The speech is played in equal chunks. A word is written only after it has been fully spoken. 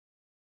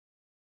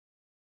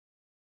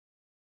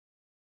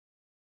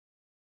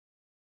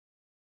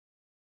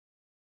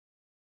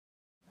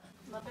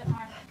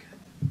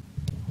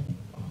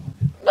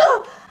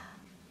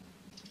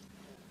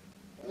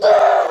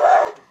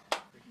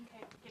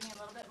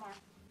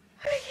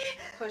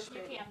push,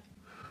 baby. You can.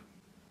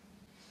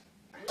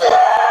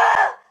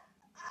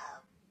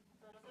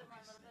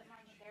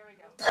 There we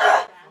go.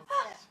 That's it.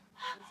 That's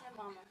it,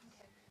 Mama.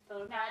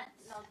 Okay.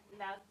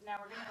 Now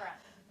we're gonna run.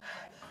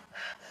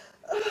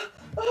 Okay.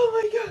 Oh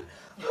my God!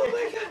 Oh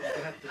my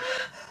God!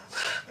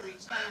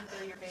 Reach down and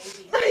feel your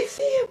baby. I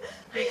see him!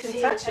 You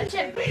can touch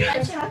him. You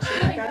can touch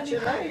him. I got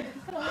your leg.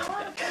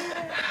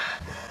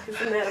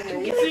 Isn't that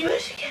amazing?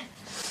 Push again.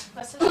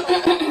 Let's just hold it.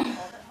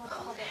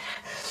 Hold it.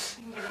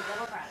 You can give me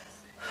little runs.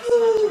 Just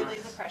enough to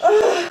relieve the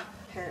pressure.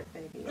 Pat,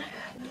 baby. Yes.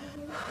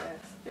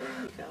 There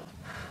you go.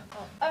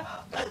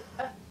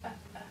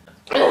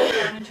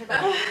 Down into the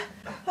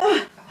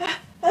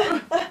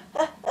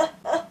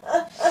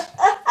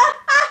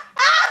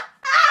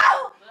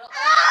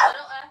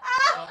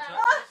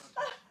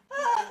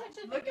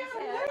Look at his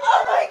head.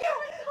 Oh my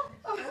God!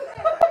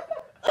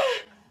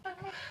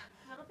 Okay.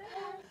 A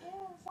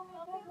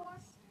little bit more.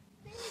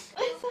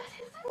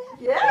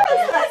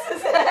 Yes, that's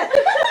his head.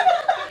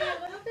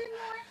 A little bit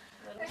more.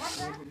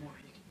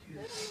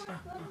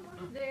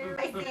 There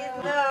I we see go.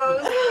 his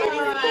nose and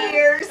his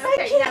ears.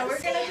 Okay, now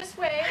we're gonna just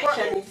wait.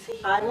 Kenny,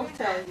 I will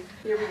tell you.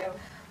 Here we go.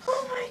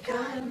 Oh my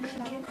God.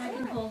 I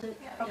can hold it.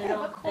 Okay, And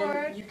I'll-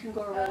 record. and you can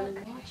go around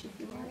and watch if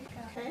you want.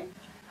 Okay.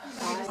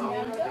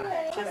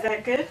 Okay. Is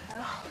that good?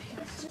 Oh,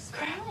 it's just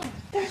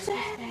There's a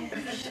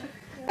head.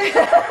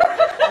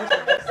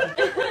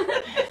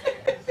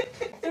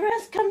 The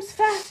rest comes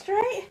fast,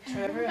 right?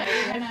 Trevor,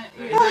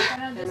 you're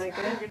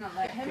gonna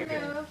let him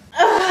move.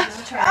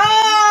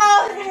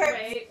 Oh, it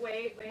hurts.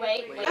 Wait,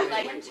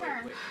 let him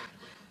turn.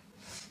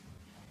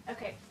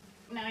 Okay,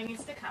 now he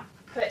needs to come.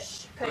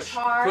 Push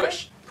hard.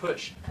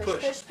 Push.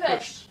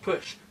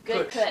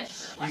 Good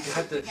push. You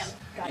got this.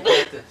 Got You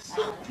it. got this.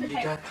 Okay.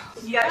 You got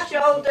this. You got You got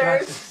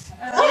shoulders. this.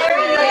 There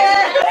he is.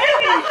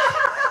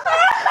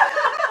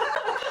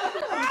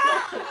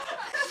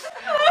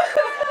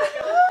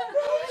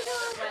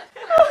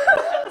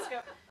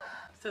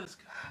 Let's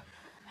go.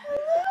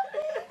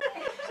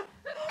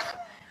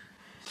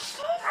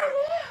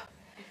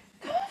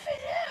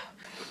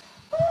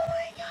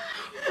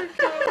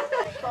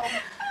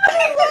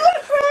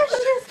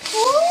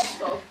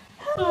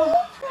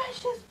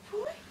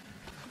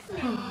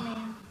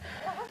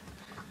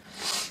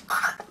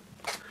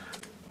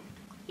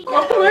 He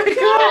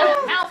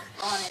got a mouth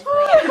on it.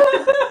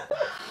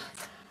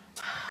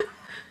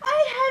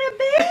 I had a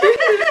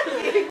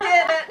baby. You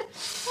did it.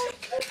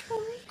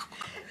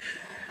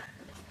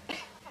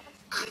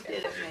 You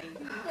did it, man.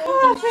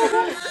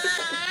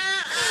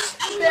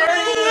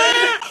 There he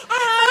is.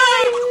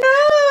 I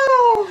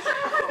know.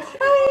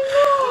 Oh,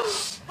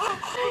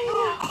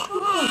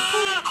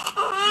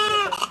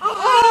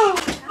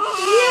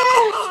 yes.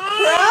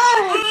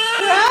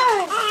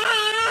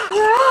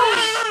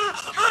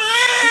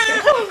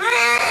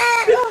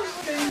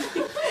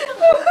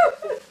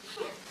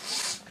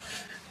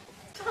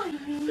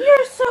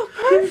 You're so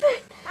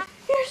perfect.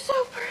 You're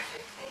so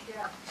perfect.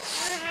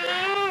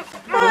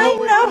 I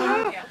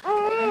know.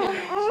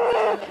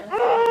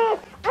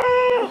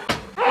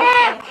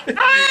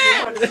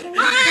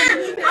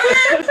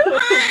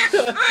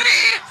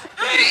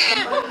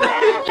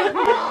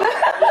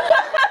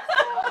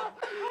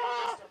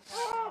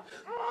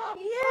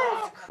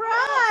 Yes,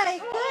 cry.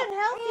 Good,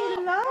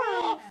 healthy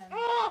love.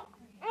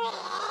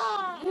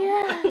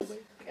 Yes.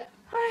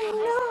 I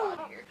know.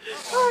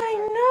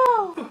 I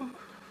know.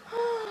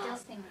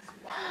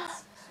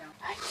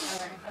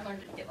 I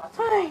learned to get lots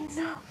of I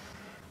know.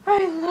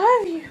 I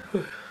love you.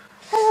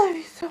 I love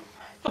you so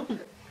much.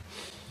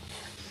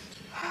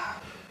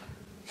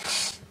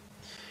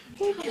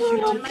 You're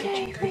doing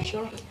okay, Great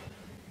job. baby.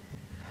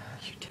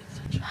 You did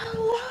such a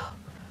Hello.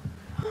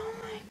 Oh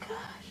my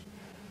gosh.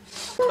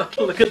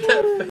 Look at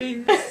that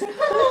face.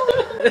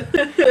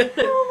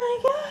 Oh my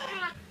god.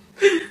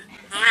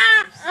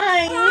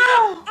 I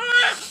know.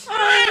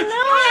 I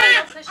know.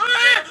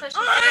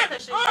 Okay.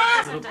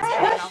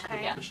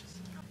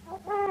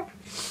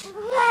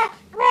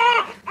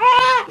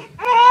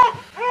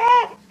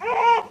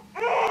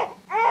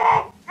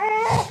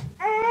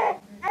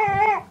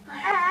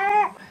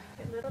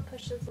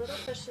 Little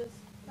pushes.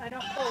 I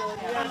don't pull.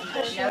 You don't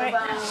push No right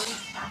now.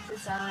 bones.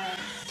 Exercise.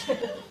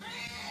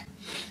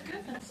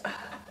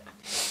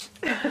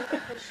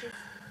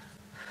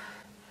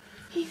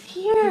 He's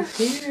here.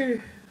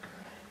 Here.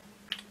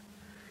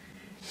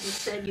 You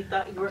said you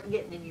thought you weren't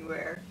getting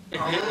anywhere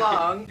all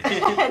along.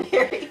 And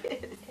here he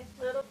is.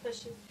 Little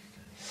pushes.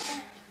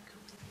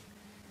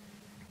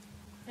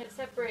 It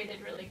separated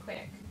really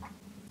quick.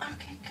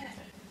 Okay,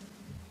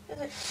 good.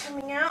 Is it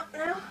coming out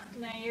now?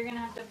 No, you're gonna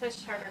have to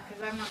push harder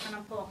because I'm not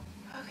gonna pull.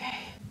 Okay.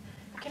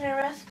 Can I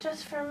rest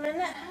just for a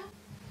minute?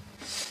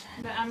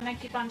 But I'm gonna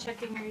keep on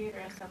checking your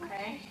uterus,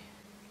 okay?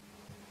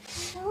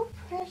 So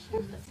precious.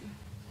 Look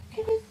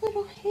at his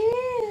little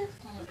hands.